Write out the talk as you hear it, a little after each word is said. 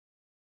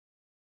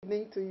Good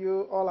evening to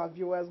you, all our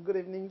viewers. Good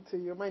evening to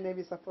you. My name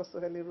is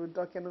Apostle Helen,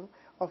 dorkenoo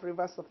of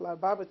Rivers of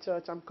Life Bible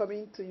Church. I'm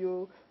coming to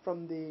you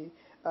from the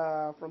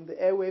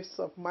airwaves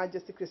of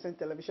Majesty Christian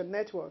Television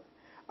Network.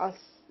 As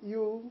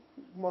you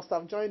must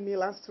have joined me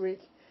last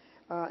week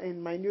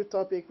in my new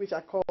topic, which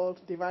I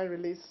called Divine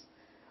Release,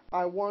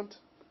 I want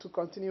to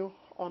continue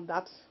on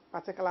that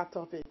particular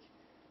topic,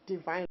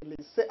 Divine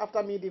Release. Say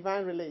after me,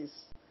 Divine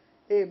Release.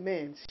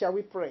 Amen. Shall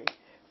we pray?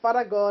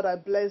 Father God, I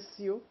bless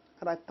you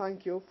and I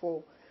thank you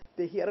for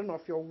the hearing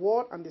of your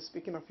word and the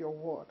speaking of your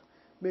word.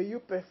 May you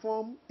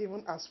perform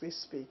even as we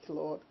speak,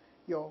 Lord,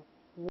 your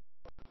word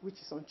which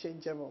is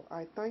unchangeable.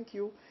 I thank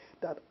you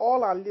that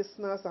all our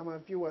listeners and our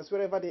viewers,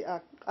 wherever they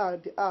are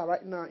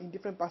right now in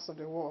different parts of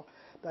the world,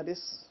 that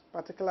this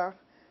particular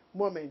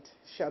moment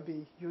shall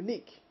be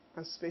unique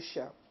and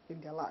special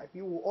in their life.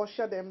 You will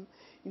usher them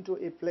into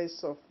a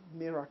place of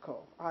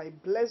miracle. I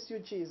bless you,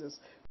 Jesus,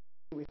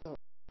 with us.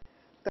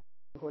 Thank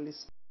you, Holy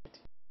Spirit.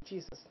 In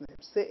Jesus' name.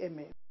 Say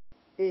amen.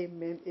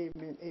 Amen,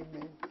 amen,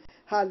 amen.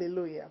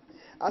 Hallelujah.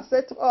 I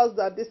said to us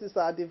that this is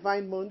our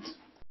divine month,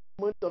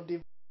 a month of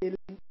divine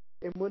healing,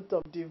 a month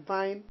of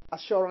divine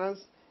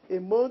assurance, a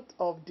month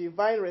of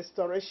divine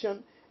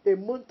restoration, a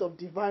month of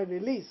divine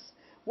release.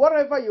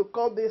 Whatever you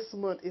call this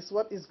month is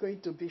what is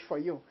going to be for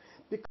you.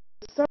 Because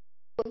the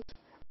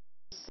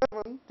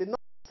number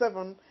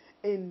seven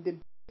in the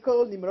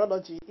biblical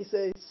numerology is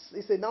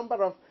a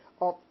number of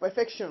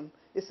perfection.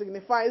 It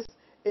signifies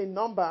a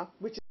number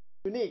which is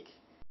unique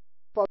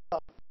for God.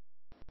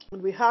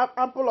 And we have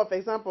ample of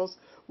examples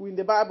in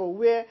the Bible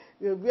where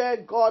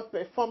God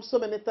performed so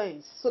many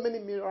things, so many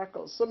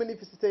miracles, so many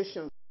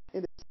visitations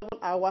in the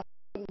 7 hours,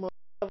 7 months,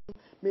 7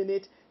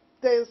 minutes.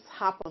 Things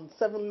happened.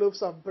 7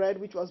 loaves of bread,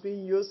 which was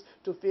being used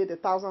to feed the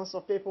thousands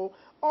of people.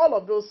 All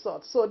of those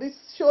sorts. So this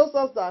shows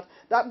us that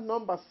that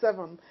number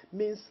 7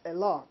 means a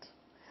lot.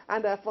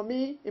 And for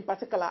me, in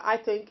particular, I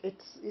think it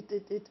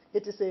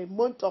is a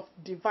month of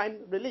divine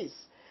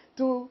release.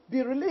 To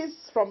be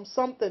released from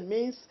something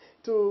means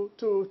to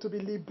be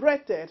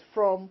liberated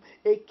from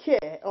a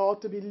care, or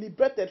to be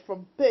liberated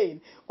from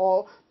pain,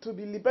 or to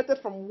be liberated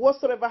from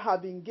whatsoever has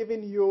been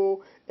given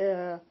you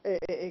a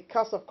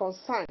cause of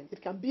concern.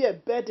 It can be a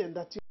burden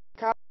that you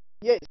carry.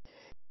 Yes, it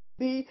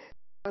can be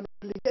an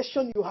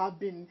obligation you have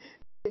been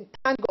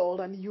entangled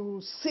and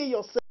you see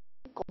yourself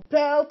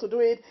compelled to do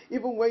it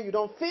even when you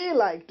don't feel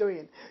like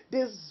doing.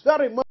 This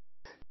very much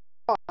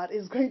God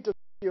is going to give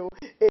you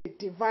a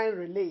divine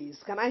release.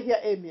 Can I hear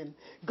amen?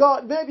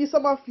 God, maybe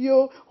some of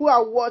you who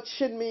are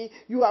watching me,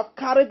 you have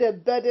carried a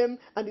burden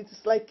and it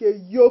is like a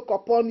yoke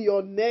upon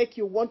your neck.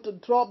 You want to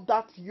drop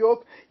that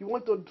yoke. You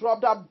want to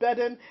drop that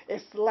burden.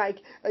 It's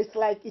like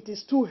it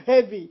is too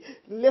heavy.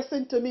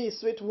 Listen to me,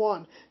 sweet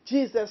one.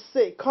 Jesus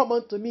said, come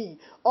unto me,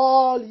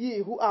 all ye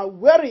who are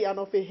weary and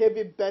of a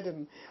heavy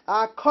burden.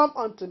 Come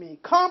unto me.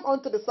 Come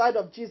unto the side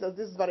of Jesus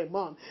this very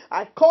month.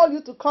 I call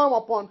you to come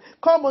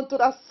unto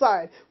that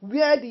side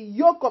where the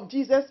yoke of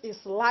Jesus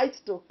is light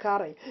to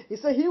carry. He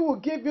said he will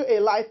give you a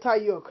lighter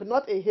yoke,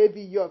 not a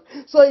heavy yoke.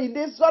 So in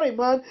this very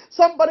month,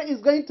 somebody is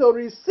going to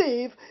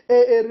receive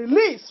a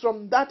release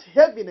from that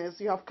heaviness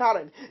you have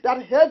carried,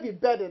 that heavy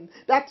burden,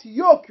 that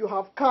yoke you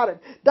have carried,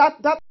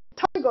 that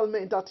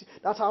entanglement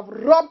that have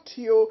robbed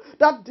you,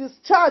 that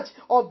discharge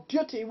of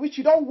duty which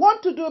you don't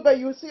want to do but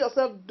you see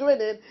yourself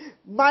doing it.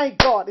 My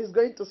God is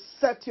going to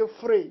set you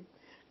free.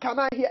 Can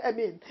I hear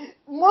amen?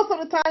 Most of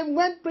the time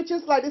when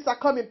preachings like this are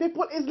coming,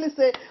 people easily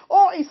say,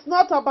 oh, it's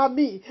not about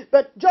me,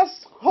 but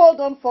just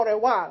hold on for a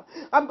while.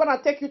 I'm going to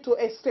take you to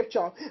a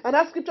scripture, and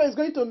that scripture is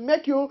going to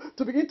make you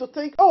to begin to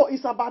think, oh,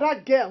 it's about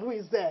that girl who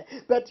is there.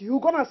 But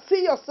you're going to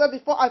see yourself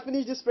before I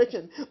finish this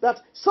preaching,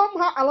 that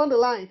somehow along the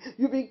line,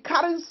 you've been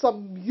carrying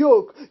some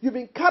yoke, you've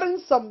been carrying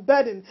some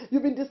burden,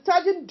 you've been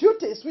discharging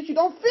duties which you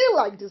don't feel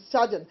like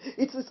discharging.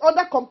 It is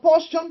under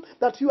compulsion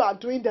that you are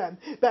doing them.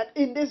 But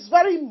in this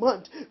very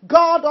month,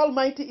 God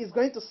Almighty is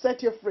going to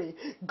set you free.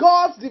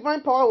 God's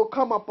divine power will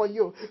come upon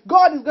you.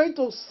 God is going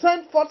to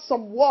send forth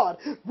some word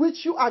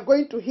which you are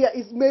going to hear.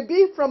 It may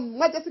be from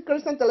Majesty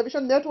Christian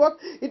Television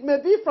Network. It may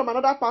be from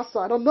another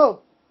pastor. I don't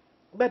know.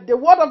 But the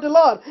word of the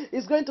Lord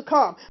is going to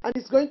come and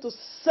it's going to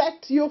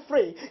set you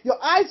free.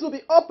 Your eyes will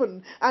be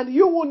open and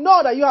you will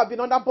know that you have been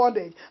under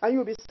bondage and you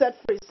will be set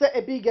free. Say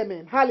a big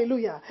amen.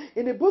 Hallelujah.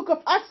 In the book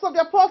of Acts of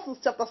the Apostles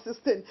chapter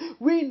 16,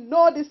 we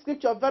know this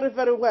scripture very,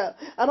 very well.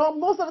 And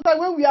most of the time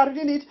when we are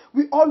reading it,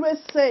 we always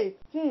say,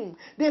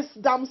 this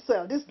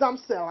damsel.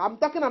 I'm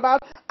talking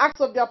about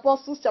Acts of the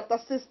Apostles chapter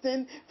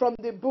 16 from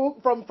the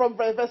book, from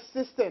verse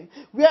 16,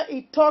 where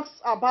it talks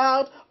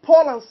about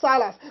Paul and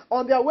Silas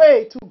on their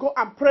way to go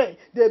and pray.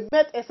 They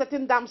met a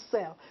certain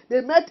damsel.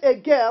 They met a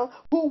girl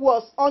who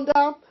was under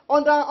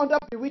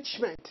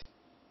bewitchment.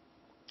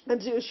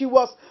 And she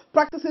was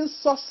practicing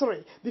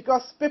sorcery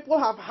because people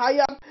have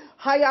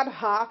hired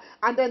her,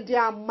 and then they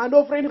are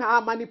maneuvering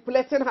her,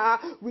 manipulating her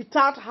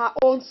without her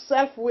own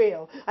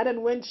self-will. And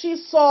then when she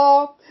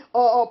saw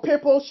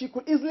people, she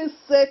could easily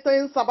say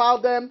things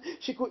about them.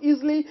 She could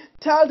easily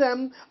tell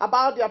them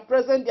about their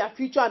present, their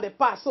future, and the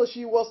past. So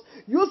she was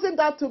using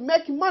that to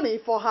make money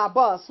for her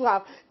boss who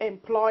have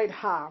employed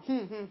her.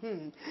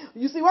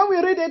 You see, when we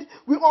read it,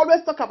 we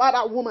always talk about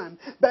that woman,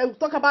 but we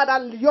talk about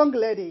that young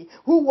lady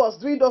who was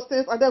doing those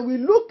things, and then we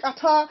look at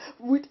her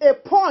with a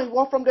point,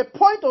 well, from the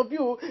point of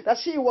view that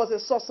she was a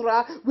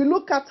sorcerer. We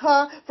look at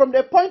her from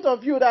the point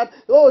of view that,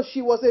 oh,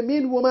 she was a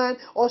mean woman,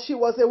 or she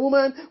was a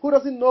woman who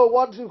doesn't know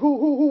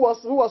who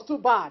was too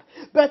bad.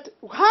 But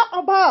how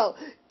about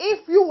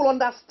if you will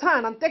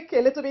understand and take a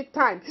little bit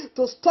time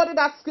to study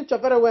that scripture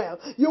very well,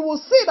 you will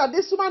see that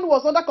this woman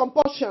was under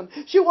compulsion.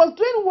 She was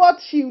doing what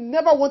she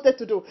never wanted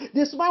to do.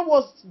 This woman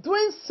was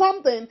doing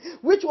something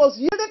which was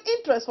yielding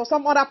interest for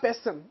some other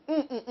person.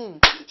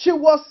 She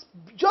was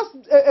just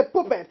a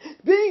puppet,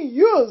 being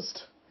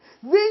used,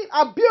 being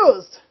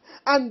abused,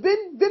 and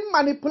being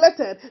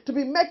manipulated to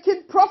be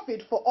making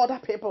profit for other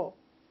people.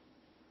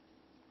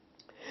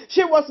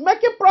 She was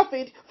making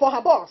profit for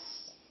her boss.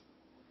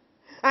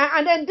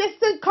 And then this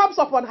thing comes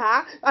upon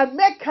her and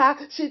make her,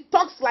 she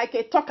talks like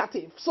a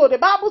talkative. So the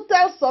Bible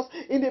tells us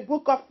in the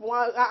book of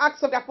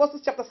Acts of the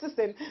Apostles chapter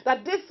 16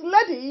 that this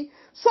lady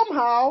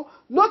somehow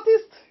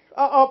noticed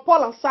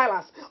Paul and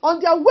Silas on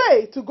their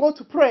way to go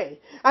to pray.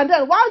 And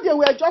then while they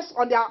were just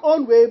on their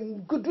own way,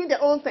 doing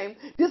their own thing,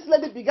 this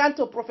lady began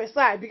to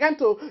prophesy, began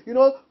to,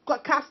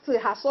 cast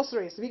her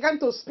sorceries, began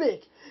to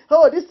speak.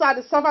 Oh, these are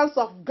the servants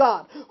of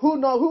God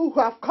who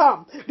have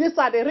come. These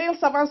are the real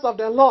servants of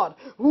the Lord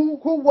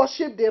who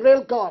worship the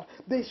real God.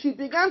 She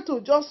began to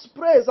just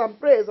praise and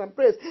praise and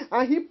praise,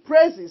 and he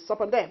praises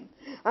upon them.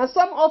 And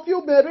some of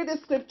you may read the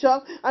scripture,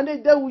 and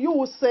then you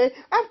will say,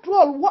 after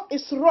all, what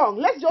is wrong?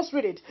 Let's just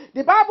read it.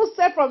 The Bible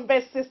said from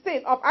verse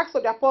 16 of Acts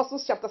of the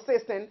Apostles chapter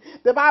 16,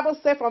 the Bible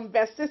said from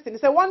verse 16,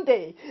 it said, one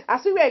day,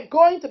 as we were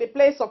going to the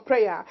place of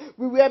prayer,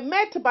 we were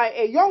met by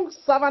a young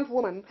servant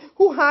woman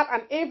who had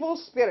an evil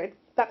spirit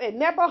that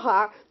enabled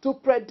her to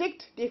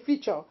predict the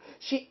future.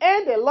 She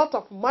earned a lot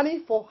of money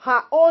for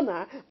her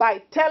owner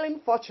by telling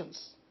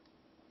fortunes.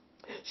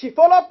 She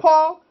followed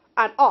Paul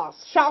and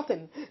us,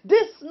 shouting,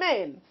 "These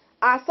men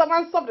are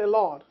servants of the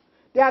Lord.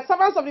 They are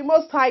servants of the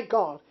Most High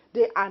God.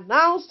 They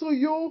announce to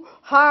you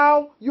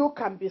how you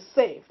can be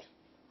saved."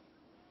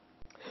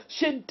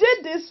 She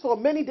did this for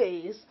many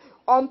days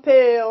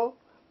until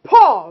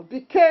Paul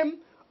became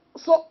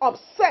so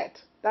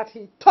upset that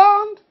he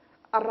turned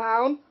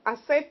around and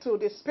said to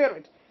the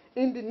spirit,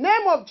 "In the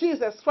name of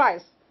Jesus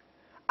Christ,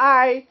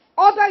 I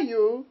order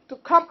you to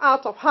come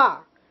out of her."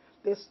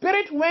 The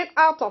spirit went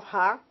out of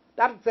her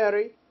that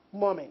very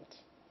moment.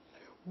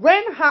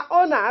 When her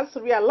owners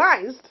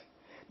realized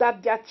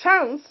that their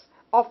chance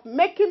of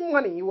making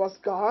money was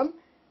gone,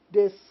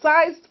 they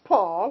seized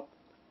Paul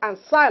and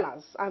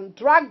Silas and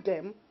dragged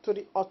them to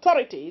the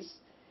authorities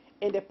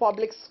in the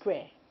public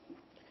square.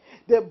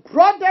 They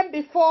brought them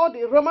before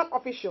the Roman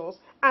officials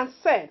and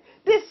said,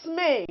 "These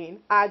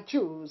men are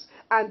Jews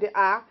and they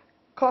are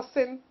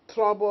causing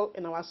trouble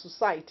in our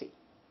society."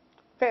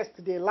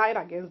 First, they lied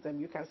against them.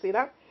 You can see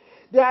that.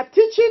 They are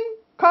teaching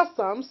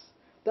customs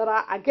that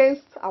are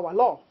against our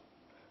law.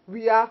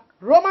 We are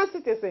Roman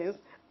citizens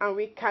and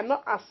we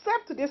cannot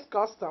accept these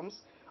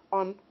customs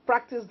and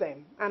practice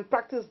them.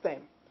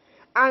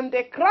 And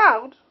the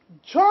crowd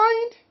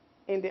joined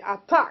in the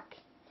attack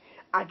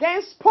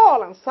against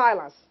Paul and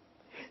Silas.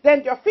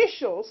 Then the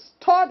officials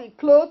tore the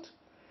clothes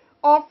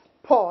of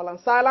Paul and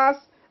Silas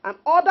and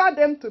ordered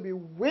them to be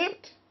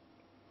whipped.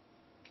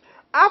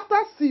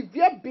 After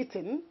severe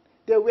beating,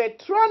 they were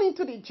thrown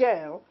into the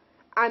jail,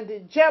 and the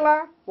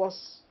jailer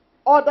was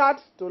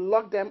ordered to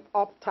lock them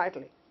up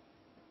tightly.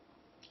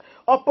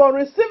 Upon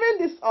receiving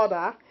this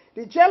order,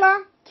 the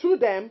jailer threw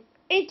them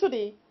into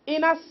the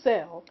inner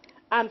cell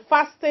and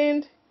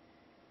fastened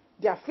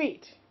their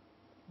feet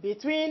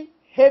between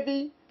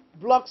heavy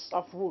blocks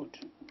of wood.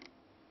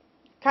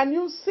 Can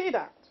you see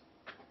that?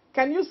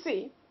 Can you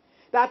see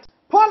that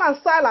Paul and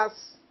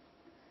Silas,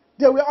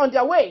 they were on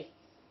their way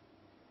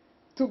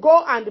to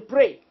go and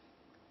pray,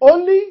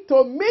 only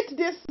to meet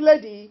this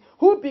lady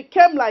who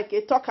became like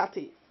a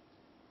talkative.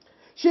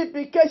 She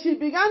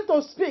began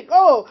to speak.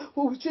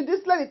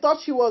 This lady thought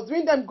she was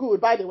doing them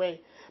good, by the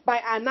way,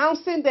 by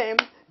announcing them,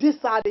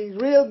 "These are the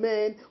real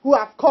men who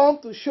have come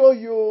to show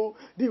you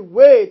the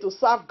way to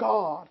serve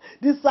God.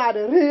 These are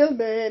the real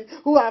men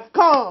who have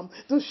come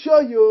to show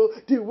you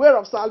the way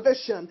of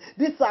salvation.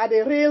 These are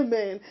the real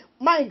men."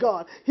 My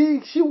God,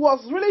 she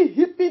was really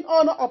heaping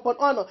honor upon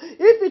honor.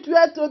 If it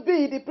were to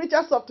be the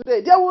preachers of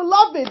today, they would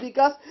love it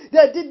because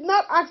they did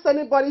not ask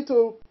anybody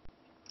to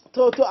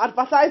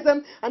advertise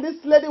them, and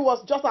this lady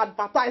was just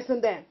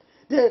advertising them.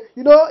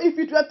 If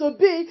it were to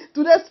be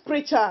today's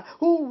preacher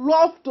who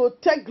love to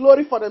take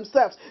glory for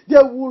themselves, they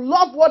will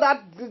love what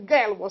that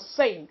girl was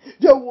saying.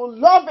 They will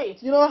love it.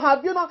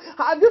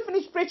 Have you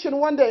finished preaching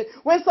one day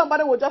when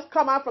somebody will just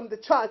come out from the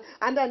church,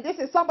 and then this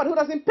is somebody who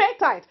doesn't pay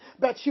tithe,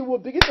 but she will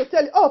begin to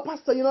tell you, oh,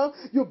 pastor,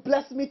 you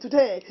blessed me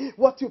today.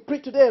 What you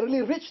preached today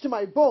really reached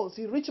my bones.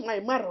 It reached my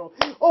marrow.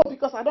 Oh,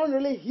 because I don't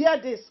really hear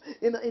this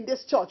in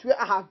this church where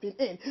I have been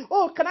in.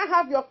 Oh, can I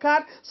have your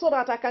card so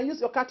that I can use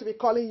your card to be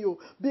calling you?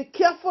 Be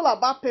careful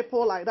about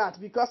people like that,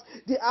 because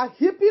they are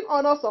heaping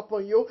honors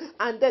upon you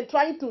and then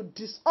trying to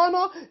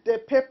dishonor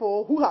the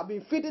people who have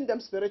been feeding them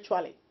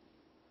spiritually.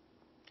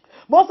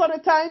 Most of the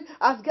time,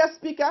 as guest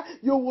speaker,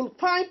 you will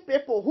find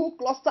people who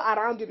cluster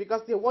around you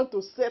because they want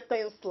to say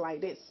things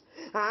like this.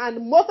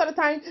 And most of the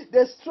time,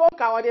 they strike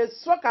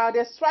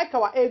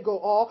our ego,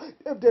 or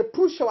they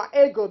push our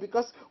ego,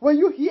 because when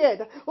you hear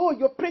that, oh,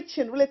 your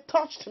preaching really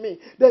touched me,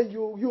 then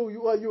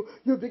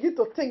you begin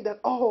to think that,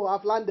 oh,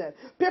 I've landed.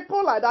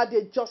 People like that,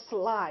 they just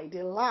lie.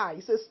 They lie.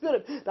 It's a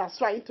spirit that's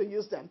trying to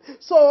use them.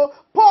 So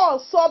Paul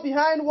saw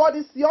behind what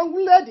this young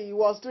lady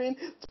was doing.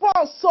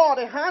 Paul saw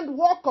the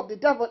handwork of the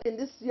devil in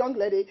this young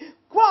lady.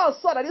 Paul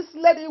saw that this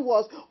lady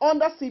was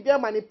under severe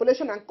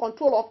manipulation and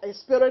control of a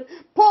spirit.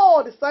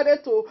 Paul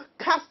decided to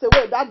cast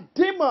away that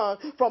demon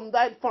from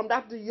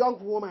that young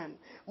woman.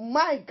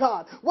 My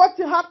God, what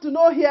you have to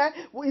know here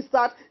is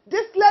that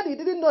this lady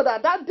didn't know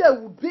that day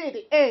would be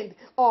the end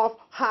of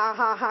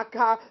her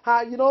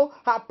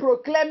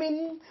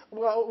proclaiming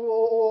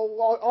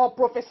or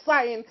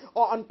prophesying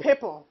on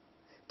people.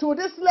 To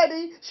this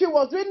lady, she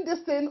was doing this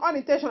thing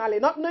unintentionally,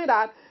 not knowing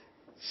that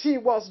she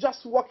was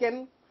just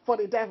working for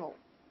the devil.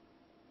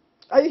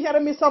 Are you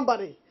hearing me,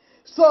 somebody?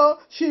 So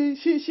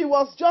she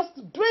was just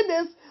doing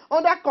this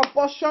under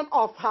compulsion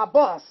of her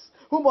boss,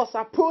 who must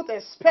have put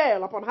a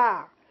spell upon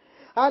her.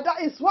 And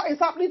that is what is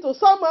happening to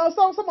some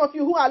of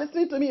you who are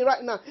listening to me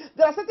right now.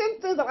 There are certain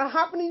things that are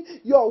happening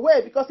your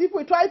way, because if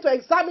we try to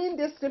examine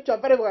this scripture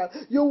very well,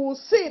 you will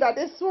see that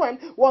this one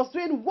was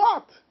doing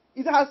what?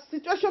 Her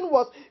situation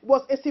was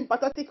a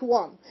sympathetic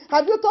one.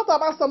 Have you thought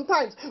about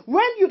sometimes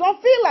when you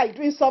don't feel like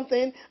doing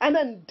something, and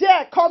then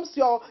there comes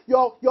your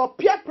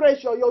peer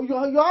pressure, your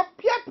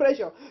peer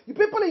pressure, the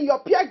people in your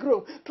peer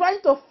group trying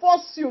to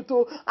force you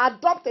to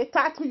adopt a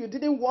title you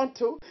didn't want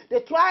to. They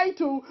try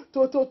to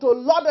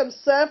lure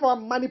themselves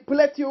and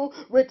manipulate you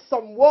with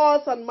some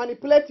words and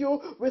manipulate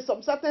you with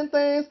some certain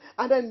things,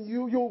 and then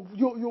you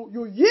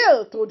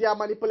yield to their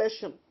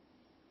manipulation.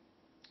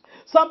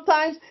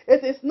 Sometimes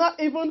it is not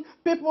even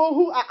people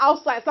who are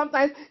outside.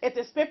 Sometimes it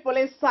is people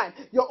inside,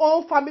 your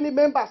own family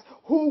members,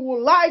 who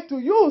would like to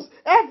use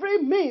every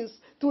means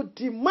to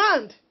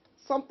demand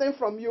something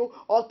from you,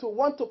 or to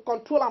want to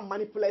control and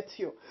manipulate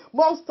you.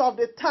 Most of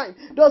the time,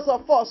 those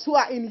of us who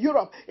are in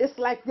Europe, it's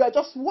like we are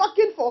just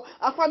working for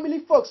our family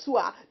folks who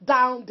are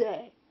down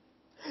there.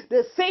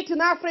 They sit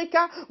in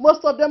Africa,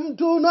 most of them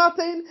do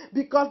nothing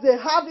because they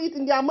have it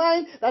in their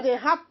mind that they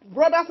have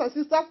brothers and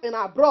sisters in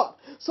abroad.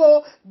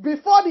 So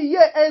before the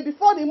year ends,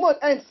 before the month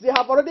ends, they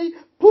have already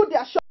put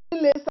their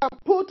shopping list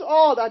and put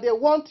all that they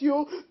want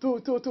you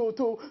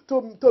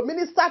to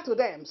minister to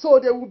them. So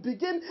they will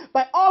begin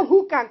by all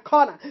hook and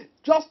corner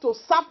just to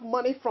sap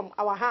money from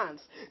our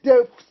hands. They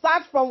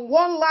start from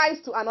one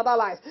lies to another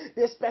lies.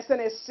 This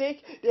person is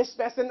sick. This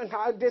person,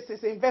 this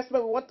is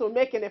investment we want to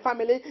make in the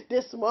family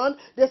this month.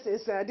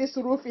 This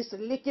roof is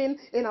leaking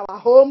in our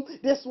home.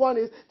 This one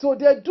is. So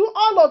they do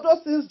all of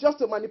those things just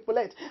to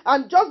manipulate.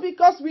 And just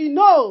because we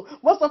know,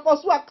 most of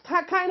us who are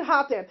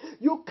kind-hearted,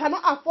 you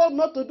cannot afford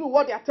not to do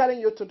what they are telling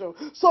you to do.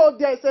 So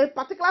there is a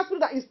particular spirit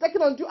that is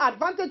taking undue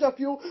advantage of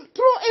you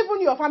through even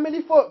your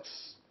family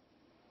folks.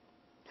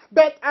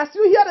 But as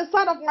you hear the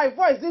sound of my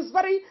voice this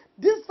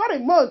very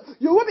month,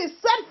 you will be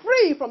set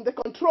free from the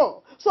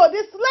control. So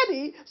this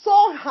lady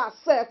saw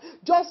herself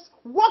just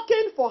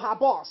working for her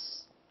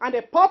boss. And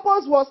the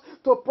purpose was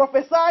to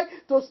prophesy,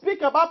 to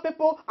speak about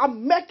people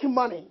and make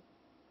money.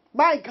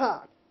 My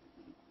God.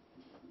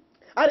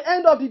 At the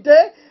end of the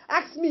day,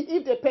 ask me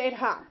if they paid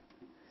her.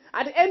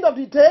 At the end of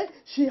the day,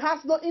 she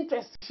has no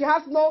interest. She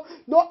has no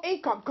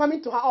income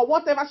coming to her or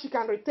whatever she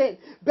can retain.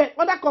 But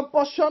under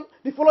compulsion,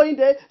 the following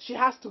day, she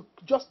has to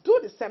just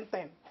do the same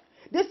thing.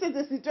 This is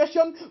the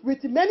situation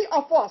with many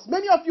of us.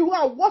 Many of you who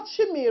are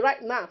watching me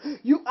right now,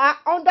 you are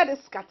under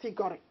this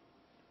category.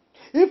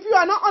 If you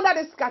are not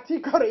under this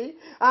category,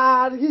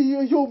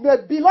 you may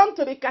belong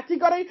to the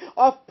category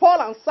of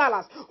Paul and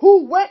Silas,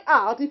 who went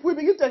out, if we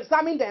begin to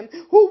examine them,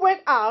 who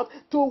went out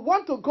to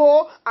want to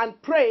go and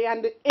pray,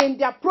 and in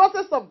their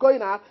process of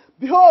going out,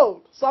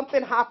 behold,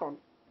 something happened.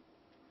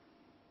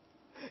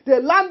 They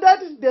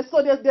landed, they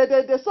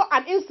saw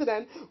an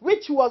incident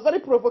which was very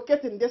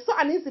provocating. They saw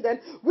an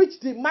incident which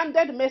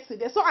demanded mercy.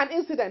 They saw an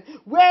incident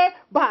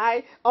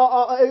whereby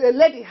a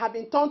lady had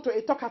been turned to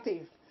a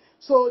talkative.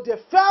 So they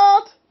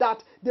felt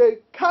that they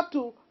had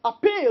to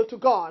appeal to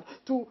God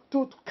to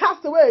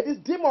cast away this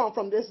demon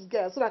from this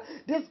girl so that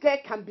this girl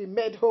can be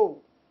made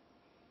whole.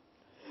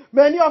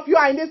 Many of you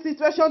are in this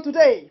situation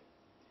today.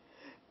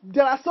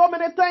 There are so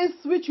many things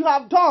which you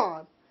have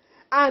done,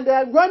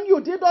 And when you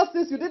did those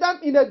things, you did them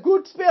in a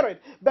good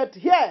spirit. But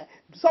here,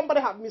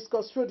 somebody have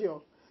misconstrued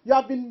you. You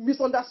have been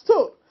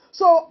misunderstood.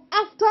 So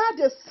after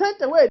they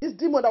sent away this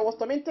demon that was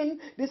tormenting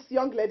this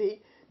young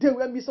lady, they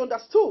were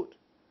misunderstood.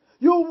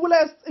 You will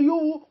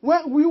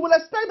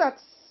expect that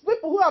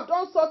people who have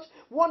done such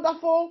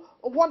wonderful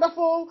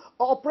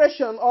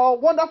operation or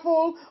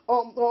wonderful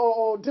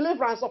or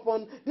deliverance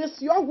upon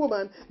this young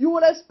woman, you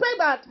will expect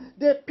that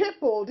the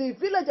people, the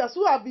villagers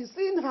who have been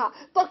seeing her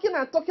talking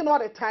and talking all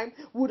the time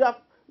would have,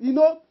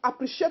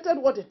 appreciated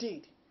what they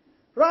did.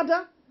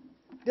 Rather,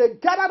 they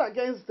gathered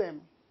against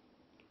them.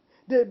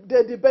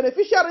 The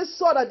beneficiaries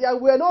saw that they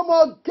were no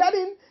more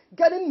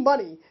getting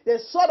money. They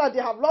saw that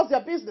they have lost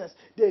their business.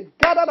 They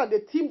gathered and they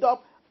teamed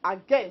up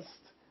against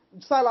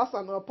Silas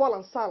and Paul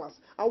and Silas.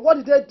 And what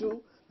did they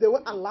do? They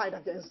went and lied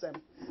against them.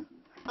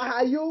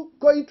 Are you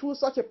going through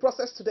such a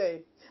process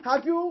today?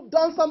 Have you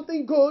done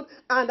something good,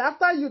 and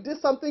after you did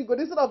something good,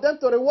 instead of them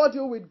to reward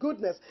you with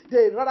goodness,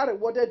 they rather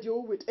rewarded you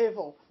with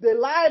evil? They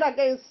lied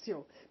against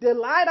you. They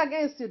lied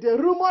against you. They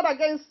rumored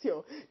against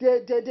you.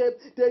 They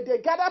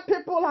gathered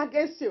people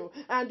against you,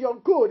 and your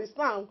good is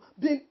now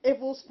being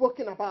evil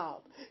spoken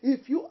about.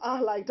 If you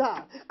are like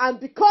that, and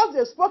because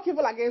they spoke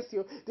evil against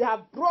you, they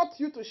have brought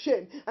you to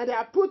shame, and they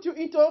have put you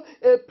into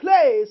a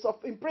place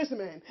of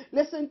imprisonment.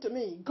 Listen to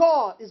me.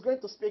 God is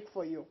going to speak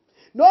for you.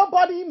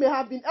 Nobody may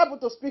have been able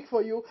to speak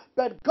for you,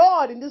 but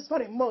God in this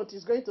very month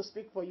is going to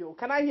speak for you.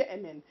 Can I hear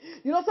amen?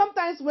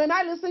 Sometimes when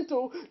I listen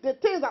to the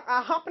things that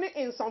are happening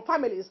in some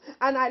families,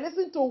 and I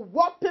listen to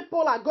what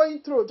people are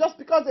going through just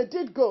because they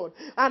did good,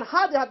 and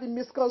how they have been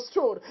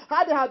misconstrued,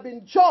 how they have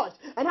been judged,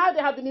 and how they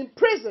have been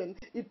imprisoned,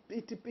 it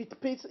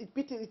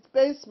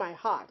pains my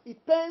heart.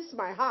 It pains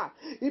my heart.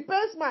 It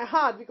pains my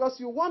heart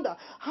because you wonder,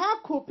 how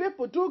could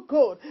people do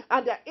good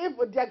and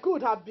their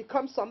good have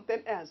become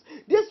something else?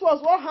 This was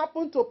what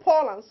happened to Paul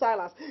and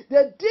Silas.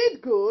 They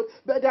did good,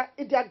 but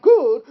their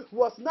good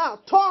was now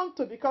turned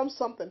to become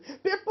something.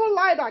 People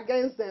lied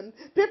against them.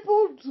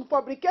 People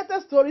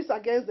fabricated stories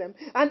against them,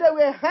 and they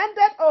were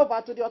handed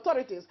over to the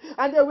authorities,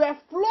 and they were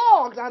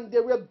flogged, and they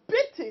were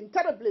beaten,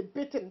 terribly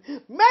beaten,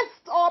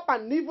 messed up,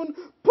 and even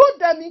put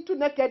them into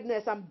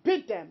nakedness and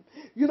beat them.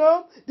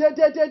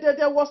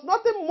 There was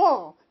nothing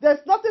more.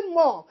 There's nothing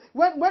more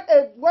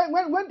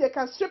when they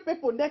can strip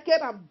people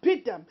naked and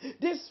beat them.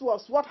 This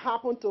was what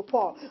happened to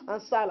Paul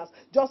and Silas,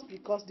 just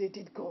because they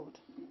did good.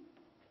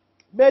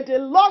 May the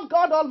Lord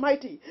God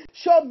Almighty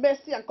show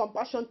mercy and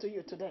compassion to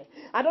you today.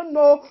 I don't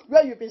know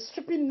where you've been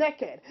stripping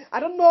naked. I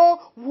don't know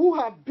who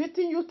have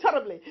beaten you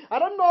terribly. I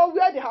don't know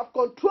where they have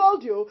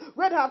controlled you,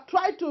 where they have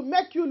tried to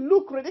make you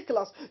look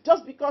ridiculous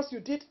just because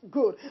you did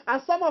good.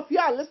 And some of you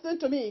are listening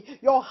to me.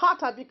 Your heart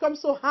has become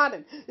so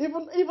hardened.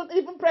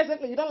 Even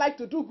presently, you don't like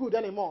to do good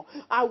anymore.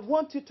 I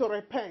want you to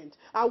repent.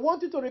 I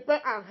want you to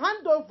repent and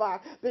hand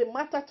over the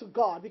matter to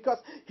God, because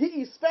He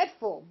is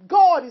faithful.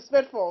 God is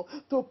faithful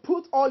to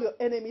put all your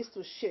enemies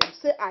to shame.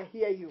 Say, I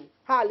hear you.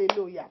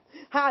 Hallelujah.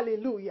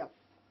 Hallelujah.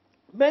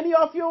 Many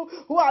of you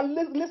who are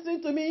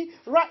listening to me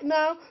right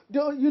now,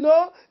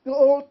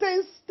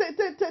 things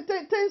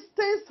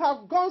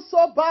have gone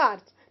so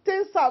bad.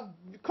 Things have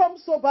become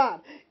so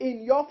bad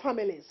in your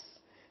families.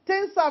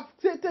 Things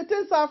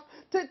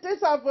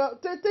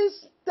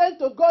tend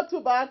to go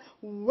too bad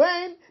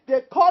when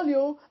they call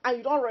you and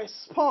you don't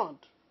respond.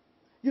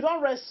 You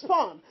don't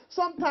respond.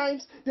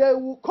 Sometimes they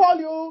will call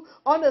you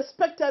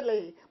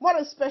unexpectedly. More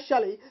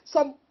especially,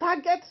 some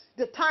target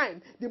the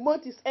time the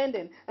month is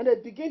ending, and they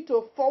begin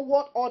to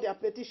forward all their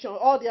petitions,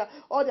 all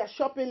their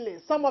shopping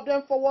lists. Some of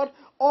them forward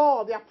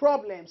all their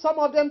problems. Some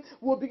of them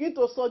will begin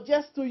to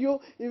suggest to you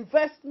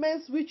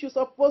investments which you're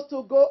supposed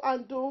to go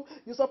and do.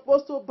 You're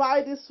supposed to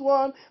buy this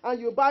one, and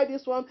you buy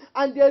this one,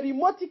 and they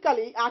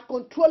remotically are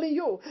controlling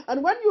you.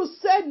 And when you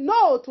say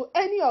no to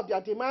any of their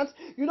demands,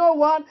 you know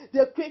what?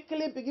 They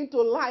quickly begin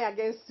to lie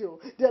against you.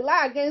 They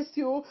lie against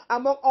you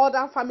among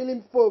other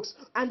family folks,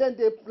 and then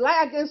they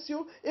lie against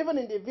you even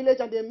in the village,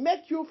 and they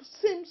make you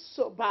seem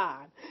so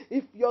bad.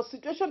 If your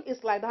situation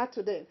is like that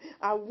today,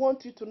 I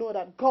want you to know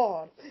that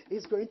God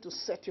is going to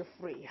set you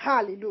free.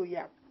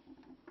 Hallelujah.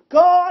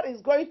 God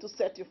is going to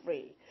set you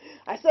free.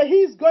 I said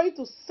He is going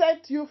to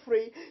set you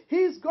free. He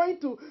is going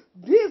to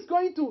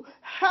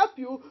help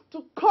you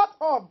to cut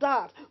off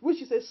that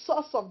which is a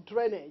source of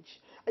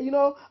drainage. And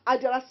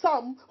there are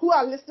some who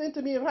are listening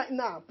to me right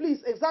now.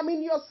 Please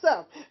examine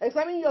yourself.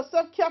 Examine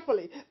yourself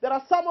carefully. There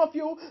are some of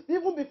you,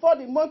 even before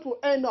the month will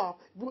end up,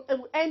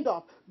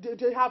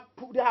 they have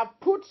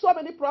put so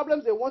many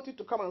problems they want you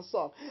to come and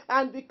solve.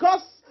 And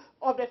because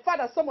of the fact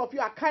that some of you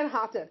are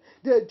kind-hearted,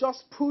 they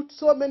just put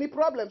so many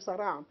problems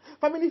around.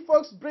 Family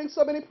folks bring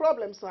so many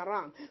problems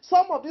around.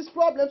 Some of these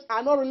problems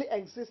are not really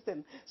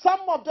existing.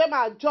 Some of them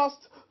are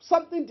just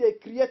something they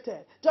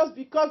created just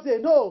because they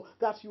know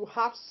that you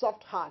have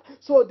soft heart.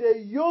 So they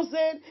use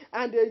it,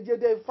 and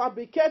they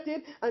fabricate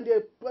it, and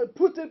they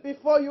put it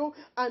before you,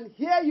 and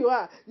here you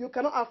are. You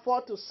cannot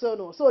afford to say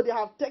no. So they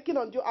have taken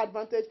undue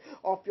advantage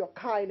of your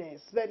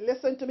kindness. But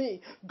listen to me.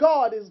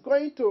 God is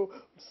going to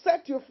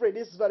set you free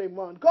this very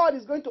month. God God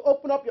is going to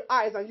open up your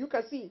eyes and you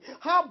can see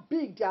how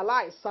big their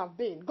lives have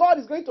been. God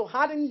is going to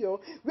harden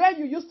you where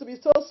you used to be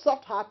so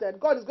soft-hearted.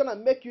 God is going to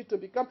make you to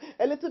become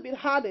a little bit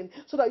hardened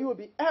so that you will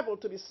be able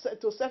to be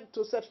set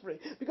free.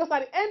 Because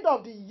at the end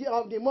of the year,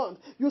 of the month,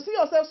 you see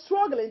yourself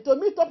struggling to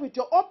meet up with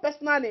your own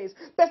personal needs,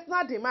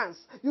 personal demands.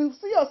 You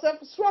see yourself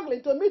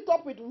struggling to meet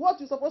up with what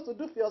you're supposed to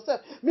do for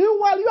yourself.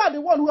 Meanwhile, you are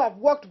the one who have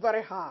worked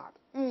very hard.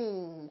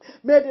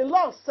 May the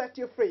Lord set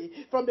you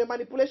free from the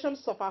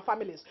manipulations of our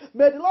families.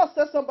 May the Lord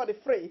set somebody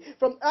free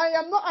from. I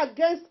am not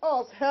against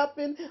us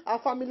helping our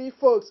family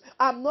folks.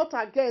 I'm not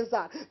against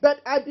that. But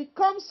I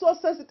become so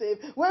sensitive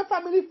when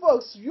family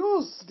folks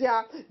use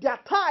their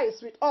ties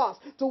with us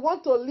to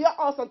want to lure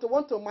us and to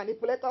want to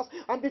manipulate us.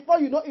 And before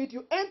you know it,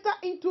 you enter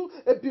into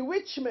a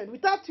bewitchment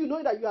without you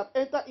knowing that you have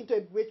entered into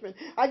a bewitchment.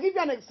 I'll give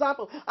you an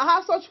example. I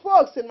have such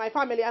folks in my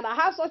family, and I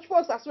have such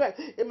folks as well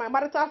in my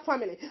marital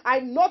family. I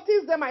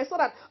noticed them. I saw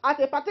that at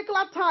a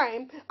particular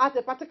time, at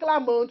a particular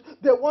month,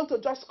 they want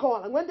to just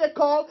call. And when they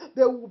call,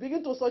 they will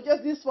begin to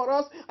suggest this for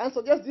us and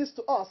suggest this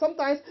to us.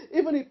 Sometimes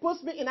even it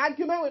puts me in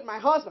argument with my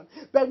husband.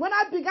 But when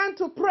I began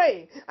to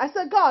pray, I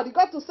said, God, you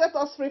got to set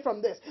us free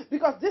from this,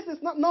 because this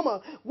is not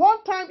normal.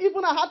 One time,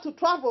 even I had to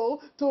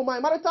travel to my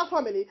marital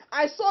family.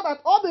 I saw that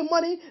all the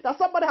money that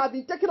somebody had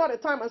been taking all the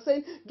time and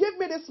saying, give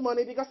me this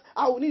money because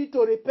I will need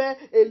to repair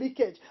a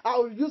leakage. I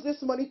will use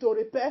this money to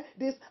repair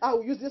this. I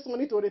will use this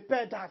money to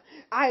repair that.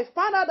 I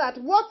found out that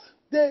what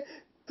they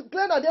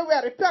claimed that they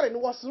were repairing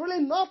was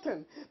really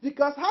nothing.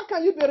 Because how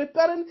can you be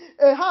repairing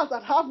a house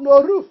that have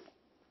no roof?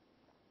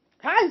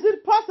 How is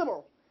it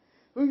possible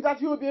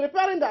that you will be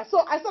repairing that?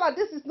 So I saw that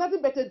this is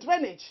nothing but a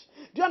drainage.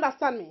 Do you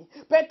understand me?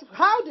 But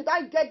how did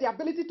I get the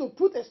ability to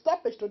put a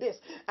stoppage to this?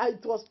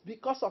 It was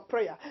because of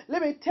prayer.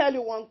 Let me tell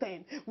you one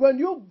thing. When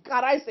you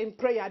arise in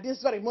prayer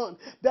this very month,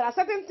 there are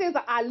certain things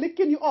that are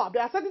leaking you up.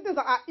 There are certain things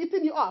that are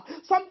eating you up.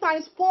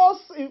 Sometimes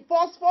false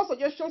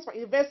suggestions for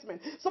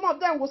investment. Some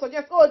of them will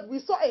suggest, oh, we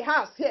saw a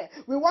house here.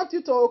 We want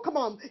you to come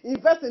on,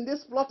 invest in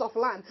this plot of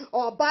land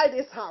or buy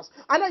this house.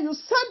 And then you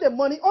send the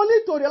money only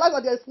to realize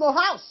that there is no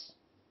house.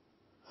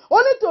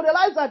 Only to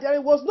realize that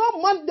there was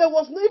no money, there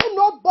was even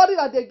nobody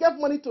that they gave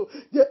money to.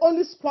 They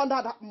only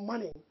squandered that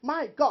money.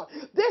 My God.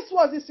 This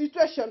was the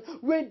situation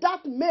with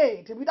that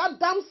maid, with that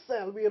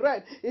damsel we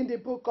read in the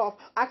book of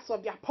Acts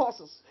of the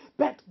Apostles.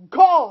 But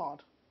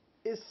God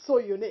is so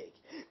unique.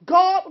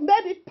 God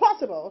made it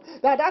possible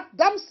that that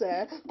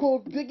damsel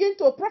could begin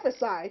to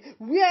prophesy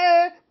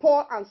where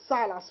Paul and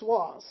Silas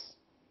was.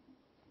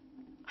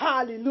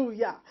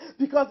 Hallelujah.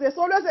 Because there's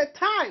always a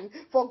time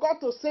for God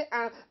to say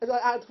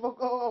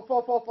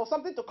for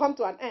something to come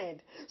to an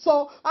end.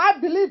 So I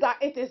believe that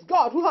it is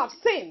God who have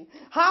seen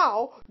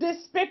how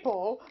these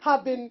people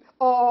have been,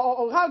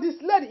 how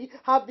this lady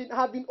have been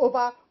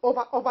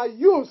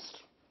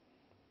overused.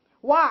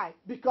 Why?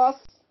 Because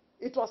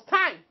it was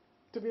time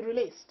to be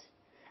released.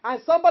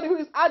 And somebody who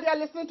is out there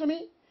listening to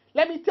me,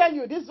 let me tell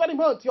you, this very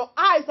month, your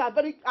eyes are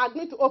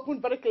going to open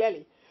very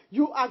clearly.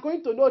 You are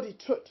going to know the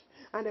truth.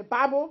 And the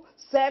Bible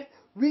said,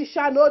 we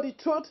shall know the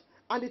truth,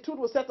 and the truth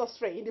will set us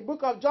free. In the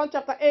book of John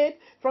chapter 8,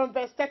 from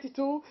verse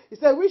 32, it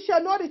said, we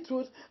shall know the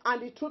truth,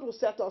 and the truth will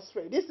set us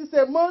free. This is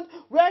a month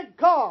where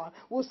God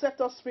will set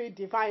us free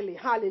divinely.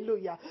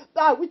 Hallelujah.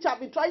 That which have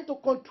been trying to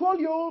control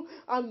you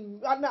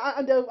and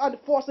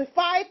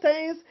falsify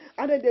things,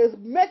 and then they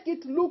make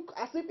it look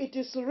as if it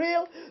is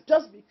real,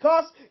 just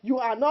because you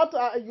are not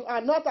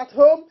at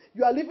home,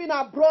 you are living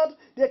abroad.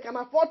 They can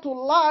afford to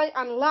lie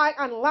and lie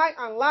and lie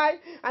and lie,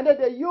 and then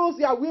they use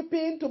their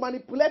weeping to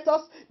manipulate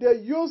us. They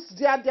use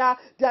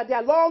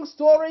their long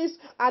stories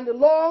and the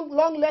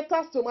long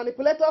letters to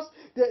manipulate us.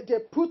 They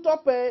put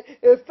up a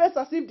face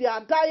as if they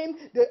are dying.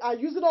 They are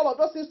using all of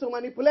those things to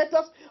manipulate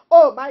us.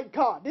 Oh my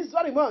God, this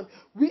very month,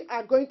 we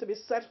are going to be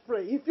set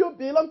free. If you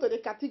belong to the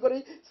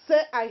category,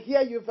 say, I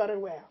hear you very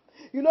well.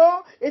 You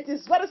know, it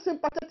is very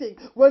sympathetic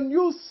when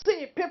you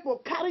see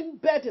people carrying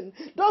burden.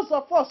 Those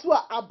of us who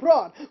are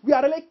abroad, we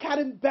are really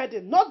carrying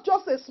burden. Not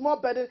just a small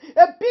burden,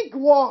 a big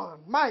one.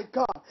 My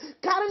God.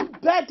 Carrying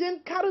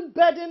burden.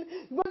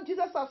 When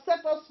Jesus has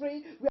set us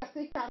free, we are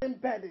still carrying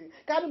burden.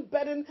 Carrying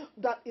burden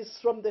that is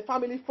from the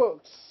family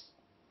folks.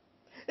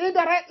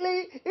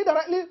 Indirectly,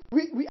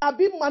 we are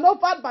being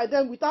maneuvered by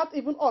them without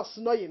even us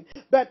knowing.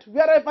 But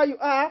wherever you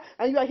are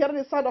and you are hearing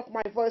the sound of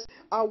my voice,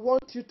 I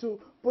want you to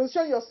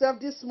position yourself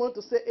this month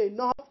to say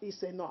enough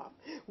is enough.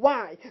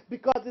 Why?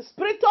 Because the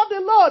Spirit of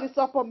the Lord is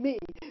upon me.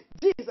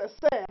 Jesus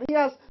said he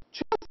has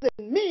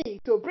chosen me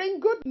to bring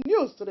good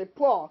news to the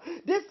poor.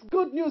 This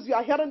good news you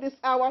are hearing this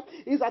hour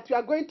is that you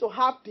are going to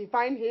have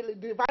divine healing,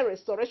 divine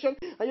restoration,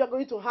 and you are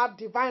going to have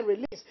divine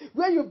release.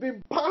 Where you've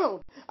been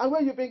bound and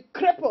where you've been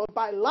crippled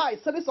by lies,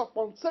 series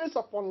upon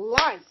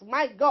lies,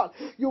 my God,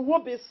 you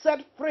will be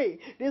set free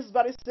this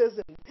very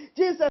season.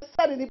 Jesus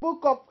said in the book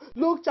of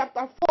Luke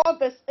chapter 4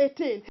 verse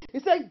 18, he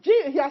said,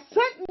 he has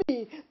sent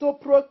me to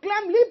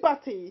proclaim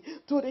liberty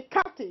to the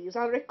captives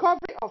and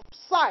recovery of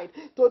sight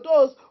to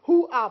those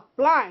who are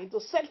blind, to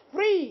set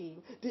free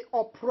the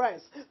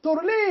oppressed. To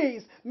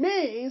release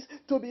means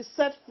to be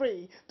set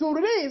free. To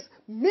release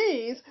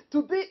means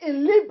to be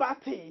in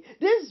liberty.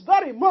 This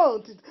very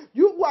month,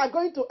 you are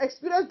going to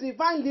experience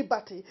divine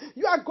liberty.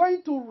 You are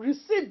going to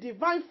receive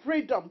divine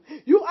freedom.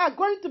 You are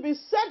going to be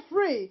set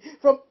free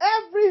from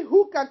every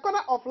hook and corner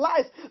of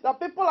lies that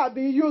people have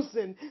been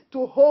using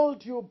to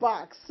hold you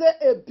back. Say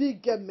a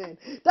big amen.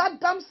 That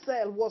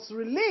damsel was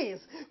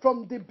released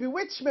from the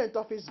bewitchment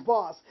of his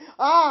boss.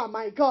 Ah,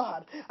 my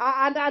God.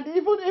 And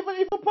even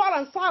Paul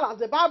and Silas,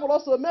 the Bible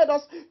also made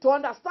us to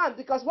understand,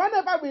 because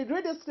whenever we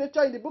read the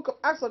scripture in the book of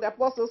Acts of the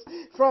Apostles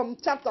from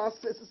chapter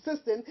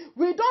 16,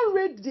 we don't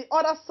read the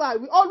other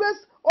side. We always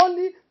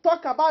only talk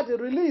about the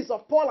release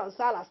of Paul and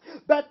Silas.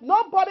 But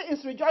nobody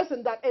is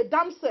rejoicing that a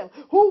damsel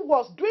who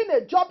was doing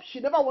a job she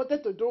never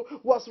wanted to do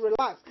was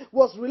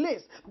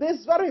released.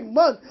 This very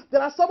month,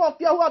 there are some of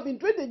you who have been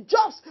doing the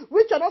jobs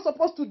which you're not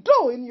supposed to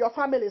do in your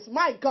families.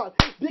 My God,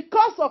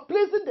 because of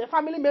pleasing the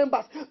family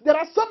members, there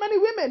are so many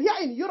women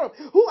here in Europe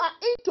who are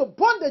into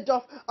bondage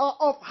of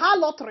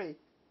harlotry.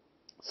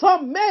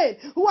 Some men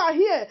who are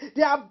here,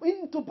 they are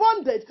into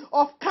bondage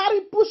of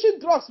pushing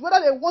drugs, whether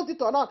they want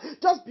it or not,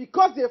 just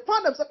because they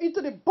found themselves into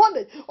the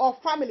bondage of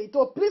family,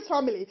 to please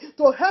family,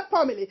 to help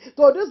family,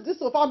 to do this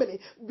to family.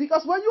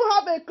 Because when you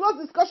have a close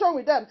discussion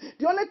with them,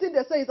 the only thing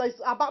they say is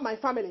it's about my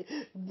family.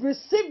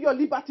 Receive your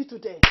liberty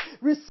today.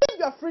 Receive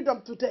your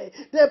freedom today.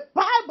 The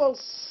Bible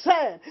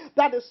said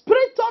that the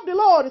Spirit of the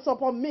Lord is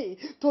upon me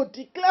to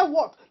declare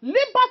what?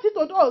 Liberty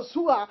to those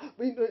who are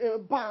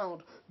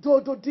bound.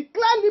 To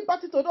declare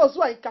liberty to those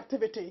who are in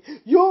captivity.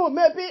 You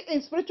may be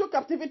in spiritual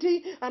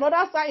captivity and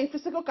others are in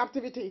physical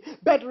captivity.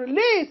 But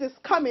release is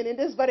coming in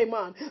this very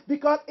month,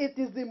 because it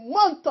is the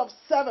month of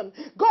 7.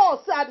 God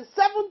said at the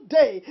 7th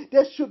day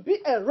there should be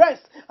a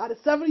rest. At the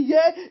 7th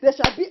year there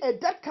shall be a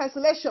debt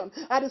cancellation.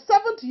 At the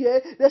 7th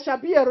year there shall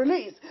be a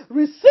release.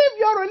 Receive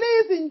your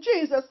release in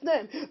Jesus'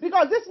 name,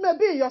 because this may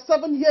be your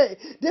 7th year.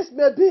 This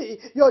may be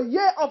your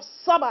year of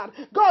Sabbath.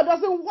 God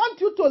doesn't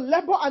want you to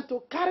labor and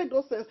to carry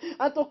those things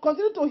and to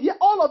continue to hear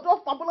all of those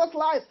fabulous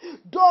lies.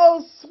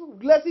 Those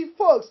lazy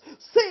folks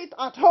sit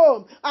at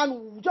home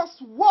and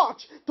just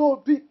watch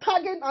to be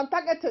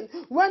targeting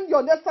when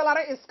your next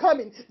salary is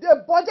coming. They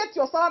budget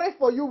your salary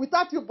for you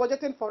without you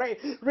budgeting for it.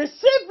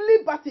 Receive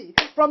liberty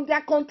from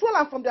their control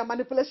and from their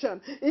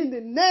manipulation in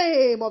the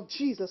name of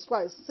Jesus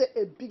Christ. Say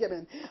a big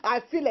amen.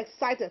 I feel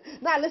excited.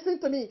 Now listen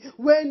to me.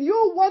 When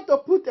you want to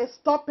put a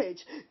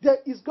stoppage, there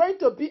is going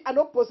to be an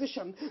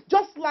opposition.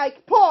 Just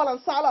like Paul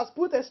and Silas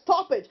put a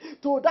stoppage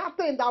to that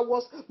thing that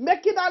was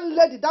making that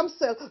lady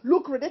damsel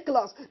look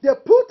ridiculous. They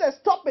put a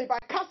stoppage by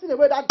casting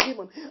away that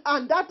demon,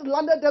 and that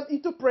landed them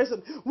into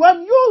prison.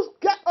 When you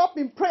get up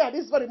in prayer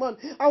this very month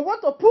and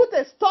want to put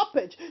a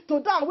stoppage to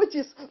that which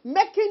is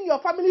making your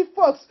family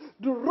folks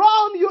to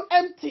run you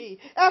empty,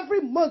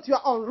 every month you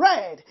are on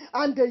red,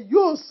 and they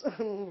use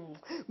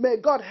may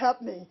God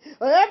help me.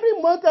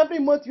 Every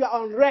month you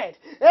are on red.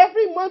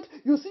 Every month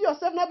you see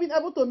yourself not being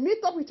able to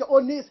meet up with your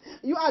own needs.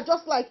 You are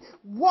just like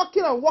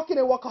walking a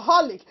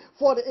workaholic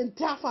for the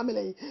entire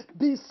family.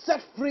 Be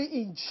set free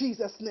in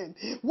Jesus' name.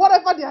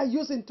 Whatever they are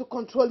using to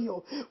control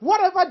you,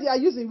 whatever they are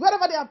using,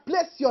 wherever they have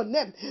placed your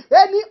name,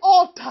 any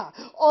altar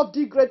of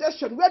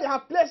degradation where they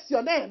have placed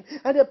your name,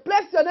 and they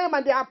place your name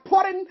and they are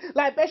pouring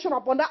libation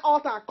upon that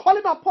altar,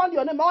 calling upon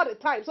your name all the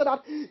time, so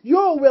that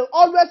you will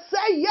always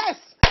say yes.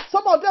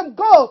 Some of them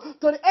go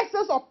to the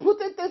excess of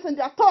putting things in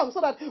their tongue,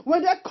 so that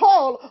when they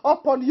call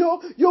upon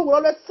you, you will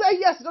always say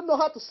yes. You don't know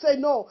how to say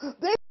no.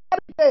 This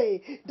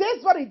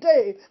very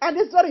day, and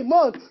this very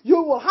month,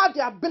 you will have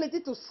the ability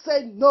to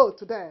say no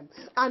to them.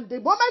 And the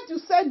moment you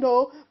say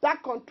no,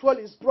 that control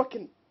is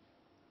broken.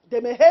 They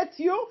may hate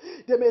you.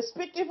 They may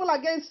speak evil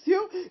against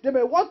you. They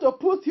may want to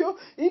put you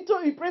into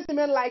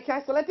imprisonment, like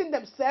isolating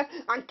themselves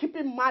and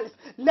keeping malice.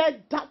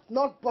 Let that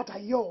not bother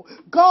you.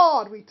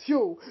 God with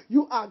you,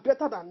 you are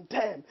greater than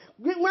them.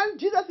 When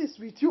Jesus is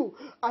with you,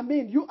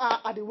 you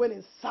are at the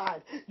winning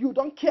side. You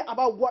don't care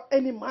about what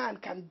any man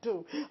can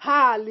do.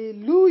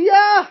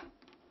 Hallelujah.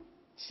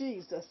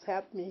 Jesus,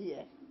 help me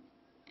here.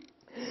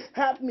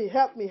 Help me,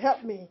 help me,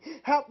 help me,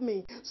 help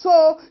me.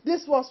 So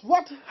this was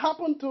what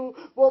happened to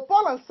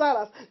Paul and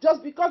Silas.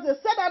 Just because they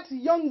set that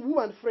young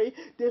woman free,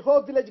 the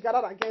whole village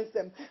gathered against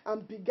them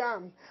and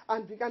began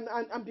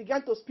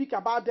to speak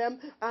about them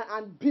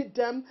and beat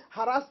them,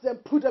 harass them,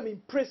 put them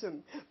in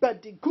prison.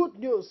 But the good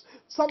news,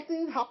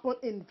 something happened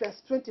in verse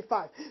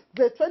 25.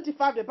 Verse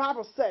 25, the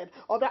Bible said,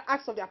 of the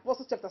Acts of the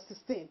Apostles chapter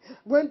 16,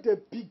 when they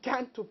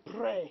began to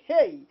pray.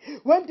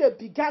 When they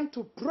began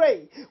to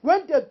pray,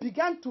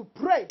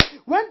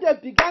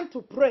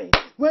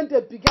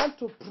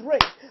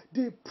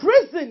 the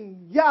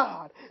prison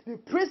yard, the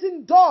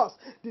prison doors,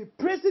 the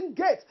prison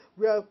gates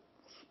were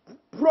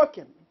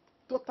broken,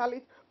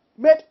 totally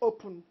made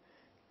open.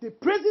 The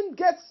prison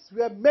gates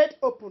were made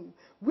open,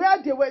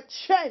 where they were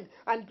chained,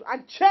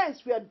 and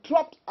chains were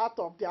dropped out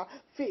of their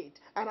feet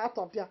and out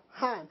of their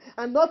hand.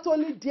 And not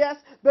only theirs,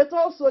 but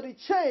also the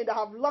chain that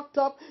have locked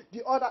up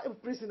the other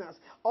prisoners.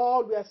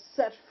 All were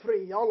set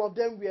free. All of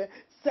them were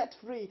set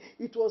free.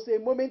 It was a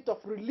moment of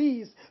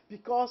release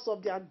because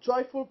of their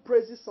joyful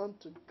praises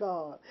unto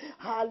God.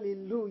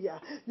 Hallelujah.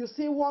 You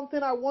see, one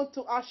thing I want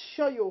to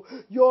assure you,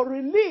 your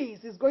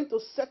release is going to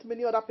set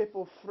many other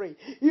people free.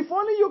 If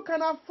only you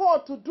can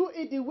afford to do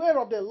it the way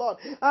of the Lord,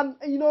 and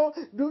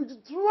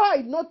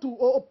try not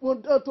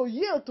to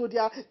yield to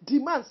their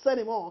demands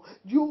anymore.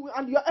 You're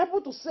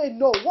able to say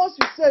no. Once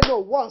you say no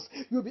once,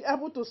 you'll be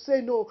able to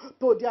say no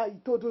to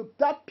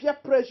that peer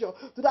pressure,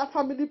 to that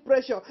family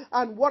pressure,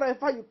 and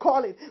whatever you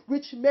call it,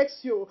 which makes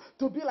you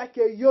to be like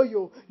a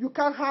yo-yo. You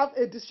can't have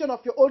a decision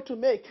of your own to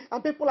make,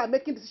 and people are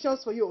making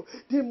decisions for you.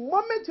 The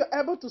moment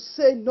you're able to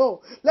say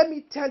no, let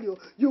me tell you,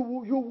 you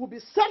will be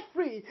set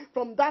free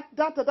from that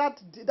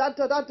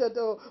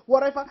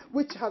whatever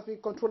which has been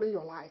controlling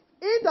your life.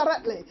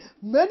 Indirectly,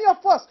 many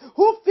of us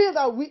who feel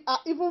that we are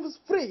even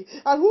free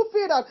and who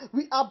feel that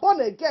we are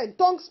born again,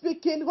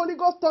 tongue-speaking, Holy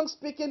Ghost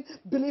tongue-speaking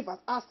believers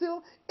are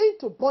still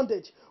into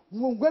bondage.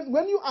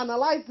 When you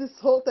analyze this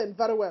whole thing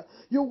very well,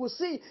 you will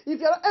see if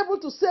you're not able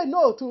to say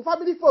no to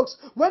family folks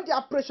when they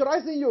are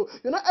pressurizing you,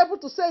 you're not able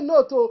to say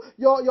no to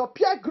your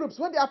peer groups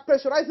when they are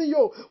pressurizing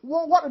you,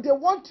 what they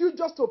want you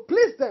just to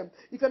please them.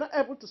 If you're not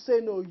able to say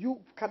no, you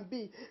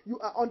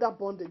are under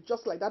bondage,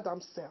 just like that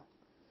damn cell.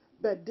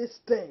 But this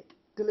day,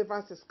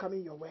 deliverance is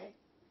coming your way.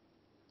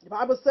 The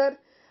Bible said,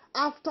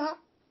 after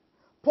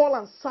Paul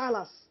and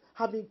Silas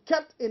have been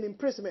kept in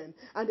imprisonment,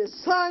 and they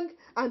sang,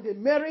 and they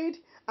married,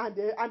 and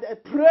they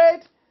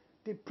prayed,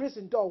 the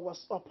prison door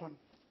was open,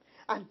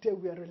 and they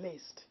were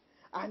released.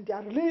 And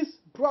their release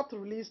brought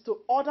release to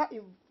other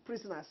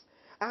prisoners.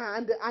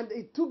 And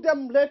it took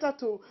them later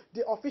to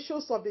the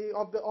officials of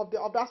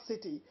that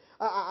city,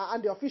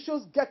 and the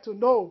officials get to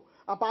know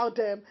about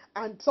them,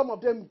 and some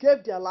of them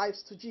gave their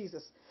lives to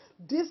Jesus.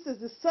 This is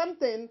the same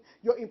thing.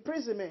 Your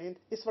imprisonment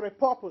is for a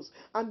purpose,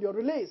 and your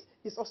release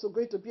is also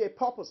going to be a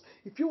purpose.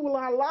 If you will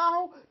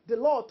allow the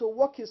Lord to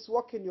work His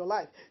work in your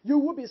life, you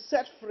will be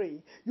set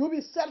free. You will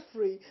be set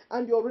free,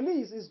 and your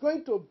release is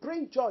going to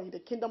bring joy in the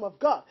kingdom of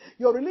God.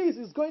 Your release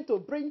is going to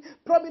bring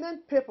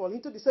prominent people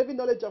into the saving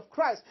knowledge of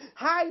Christ.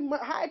 High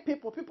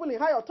people in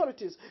high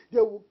authorities,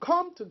 they will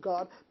come to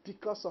God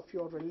because of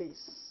your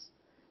release.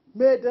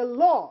 May the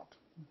Lord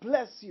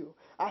bless you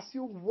as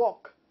you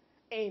walk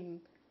in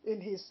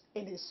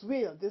his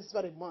will this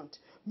very month.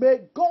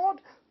 May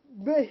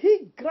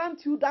He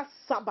grant you that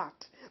Sabbath.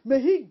 May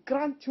He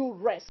grant you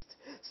rest.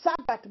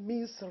 Sabbath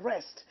means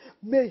rest.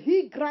 May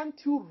He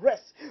grant you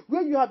rest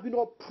where you have been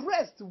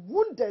oppressed,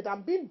 wounded,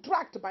 and being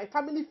dragged by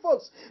family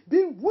folks,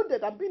 being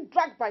wounded and being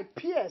dragged by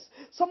peers.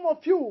 Some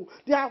of you,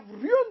 they have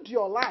ruined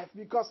your life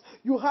because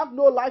you have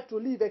no life to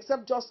live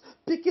except just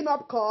picking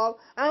up call,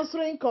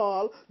 answering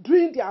call,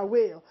 doing their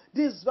will.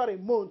 This very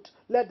month,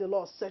 let the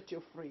Lord set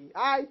you free.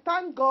 I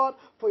thank God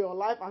for your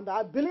life, and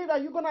I believe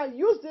that you're going to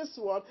use this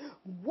word,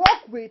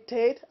 walk with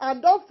it,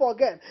 and don't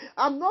forget,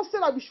 I'm not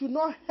saying that we should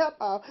not help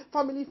our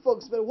family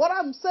folks, but what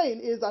I'm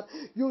saying is that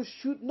you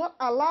should not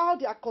allow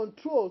their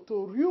control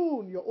to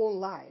ruin your own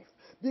life.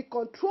 Be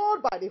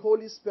controlled by the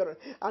Holy Spirit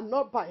and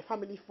not by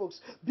family folks.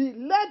 Be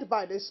led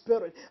by the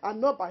Spirit and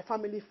not by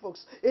family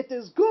folks. It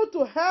is good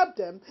to help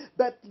them,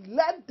 but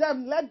let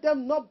them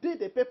not be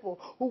the people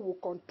who will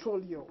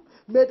control you.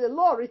 May the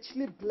Lord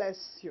richly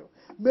bless you.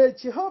 May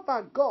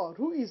Jehovah God,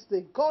 who is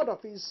the God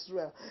of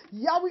Israel,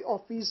 Yahweh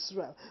of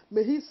Israel,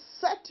 may He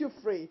set you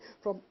free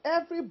from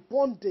every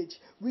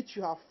bondage which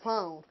you have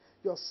found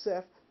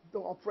yourself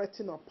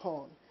operating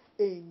upon.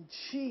 In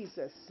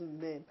Jesus'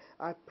 name,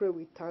 I pray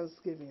with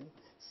thanksgiving.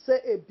 Say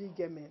a big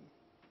amen.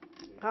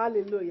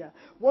 Hallelujah.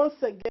 Once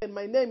again,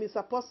 my name is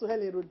Apostle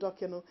Helen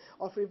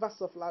of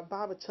Rivers of Life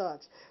Bible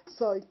Church.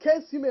 So in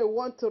case you may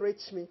want to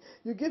reach me,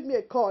 you give me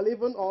a call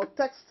even or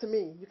text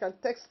me. You can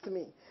text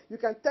me. You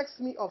can text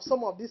me of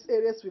some of these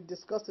areas we've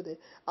discussed today.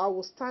 I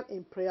will stand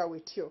in prayer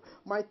with you.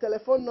 My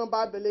telephone number,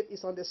 I believe,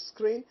 is on the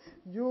screen.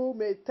 You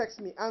may text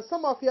me. And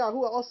some of you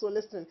who are also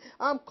listening,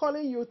 I'm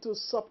calling you to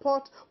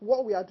support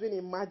what we are doing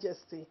in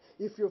Majesty.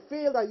 If you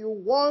feel that you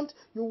want,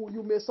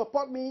 you may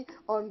support me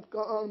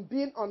on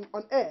being on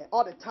air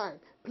all the time.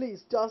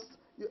 Please just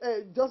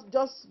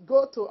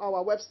go to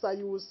our website.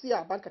 You will see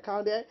our bank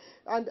account there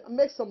and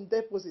make some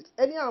deposits.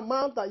 Any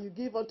amount that you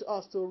give unto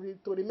us to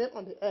remain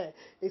on the air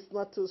is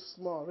not too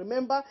small.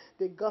 Remember,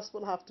 the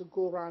gospel have to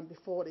go around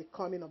before the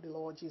coming of the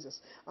Lord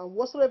Jesus. And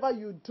whatsoever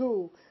you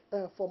do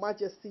for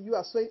Majesty, you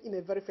are sowing in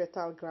a very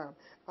fertile ground,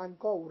 and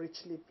God will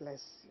richly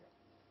bless you.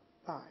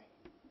 Bye.